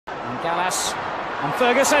Gallas and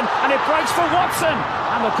Ferguson, and it breaks for Watson,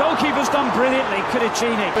 and the goalkeeper's done brilliantly.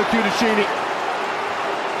 Cudicini.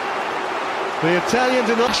 The Italians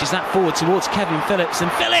are not. She's that forward towards Kevin Phillips,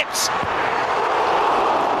 and Phillips!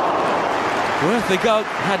 Worth the go,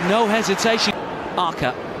 had no hesitation.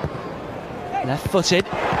 Arca, left-footed.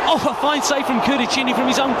 Oh, a fine save from Cudicini from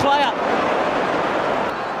his own player.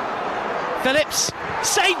 Phillips,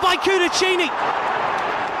 saved by Cudicini.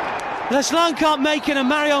 Leslan can't make it, and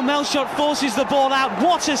Mario Melchot forces the ball out.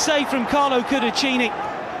 What a save from Carlo Cudicini.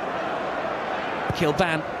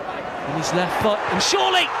 Kilban on his left foot, and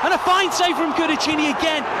surely, and a fine save from Cudicini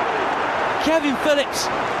again. Kevin Phillips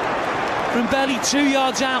from barely 2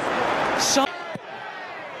 yards out.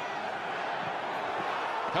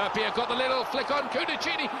 Herpia got the little flick on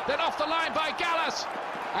Cudicini, then off the line by Gallas,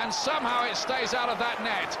 and somehow it stays out of that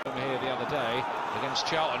net. Here the other day against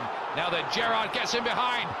Charlton. Now then Gerrard gets in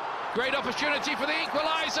behind. Great opportunity for the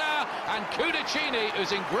equaliser, and Cudicini,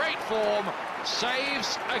 who's in great form,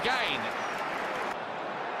 saves again.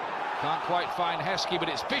 Can't quite find Heskey, but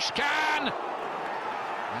it's Bishkan!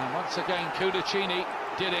 And once again Cudicini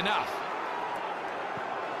did enough.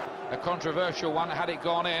 A controversial one had it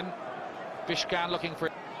gone in. Bishkan looking for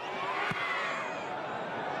it.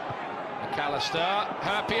 McAllister,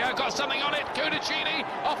 Herpia got something on it. Cudicini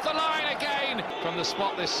off the line again from the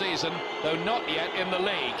spot this season, though not yet in the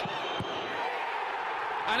league.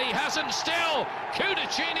 And he hasn't still.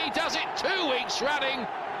 Cudicini does it 2 weeks running.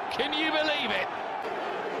 Can you believe it?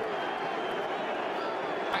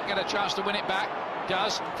 Might get a chance to win it back.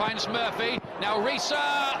 Does. Finds Murphy. Now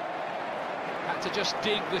Risa had to just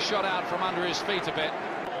dig the shot out from under his feet a bit.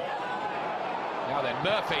 Now then,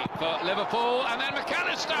 Murphy for Liverpool, and then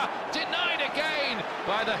McAllister denied again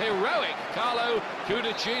by the heroic Carlo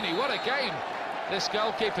Cudicini. What a game this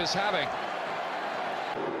goalkeeper's having.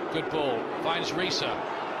 Good ball, finds Risa.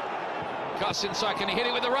 Cuts inside, can he hit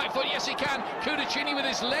it with the right foot? Yes, he can. Cudicini with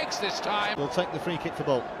his legs this time. We'll take the free kick for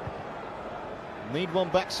Bolt. Need one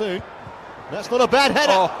back soon. That's not a bad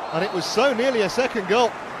header. Oh. And it was so nearly a second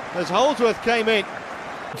goal as Holdsworth came in.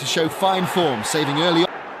 To show fine form, saving early on.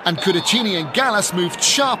 And Cudicini and Gallas moved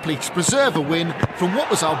sharply to preserve a win from what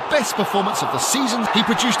was our best performance of the season. He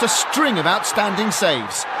produced a string of outstanding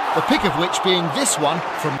saves, the pick of which being this one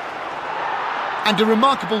from... and a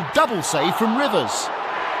remarkable double save from Rivers.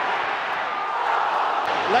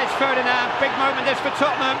 Les Ferdinand, big moment this for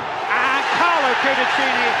Tottenham, and Carlo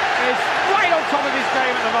Cudicini is right on top of his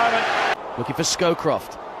game at the moment. Looking for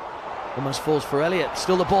Scowcroft. Almost falls for Elliott.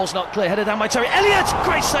 Still the ball's not clear. Headed down by Terry. Elliott!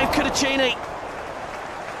 Great save, Cudicini.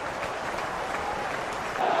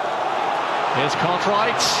 Here's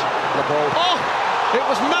Cartwright, the ball. Oh! It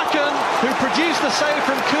was Macken who produced the save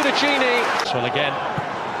from Cudicini. Well again.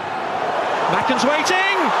 Macken's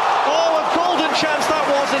waiting! Oh, a golden chance that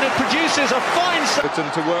was, and it produces a fine save.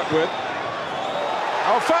 To work with.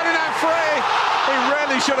 Oh, Ferdinand free! He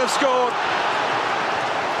really should have scored.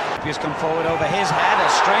 He's come forward over his head, a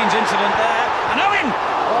strange incident there, and Owen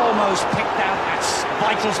almost picked out that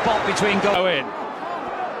vital spot between goals. Owen.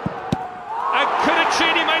 And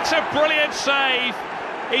Cudicini makes a brilliant save.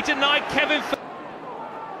 He denied Kevin.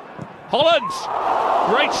 Holland.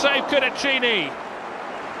 Great save, Cudicini.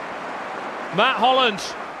 Matt Holland.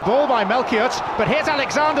 Ball by Melchiot, but here's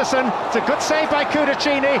Alexanderson. It's a good save by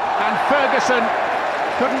Cudicini, and Ferguson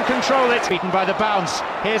couldn't control it. Beaten by the bounce.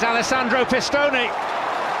 Here's Alessandro Pistone.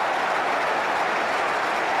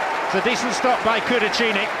 It's a decent stop by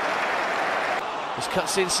Cudicini. Just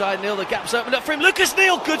cuts inside, Neil, the gap's opened up for him. Lucas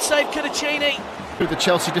Neal, good save, Cudicini. Through the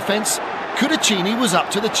Chelsea defence, Cudicini was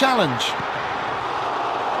up to the challenge.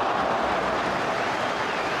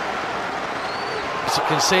 So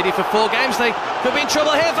conceded for 4 games, they could be in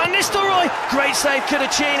trouble here. Van Nistelrooy, great save,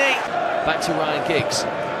 Cudicini. Back to Ryan Giggs.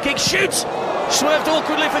 Giggs shoots, swerved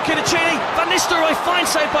awkwardly for Cudicini. Van Nistelrooy, fine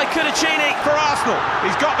save by Cudicini. For Arsenal,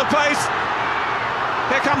 he's got the pace.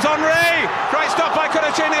 Here comes Henry. Great stop by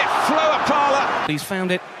Cudicini. It flew at Parlour. He's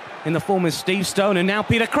found it in the form of Steve Stone, and now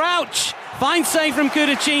Peter Crouch. Fine save from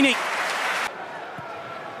Cudicini.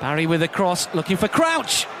 Barry with a cross, looking for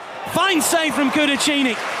Crouch. Fine save from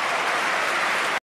Cudicini.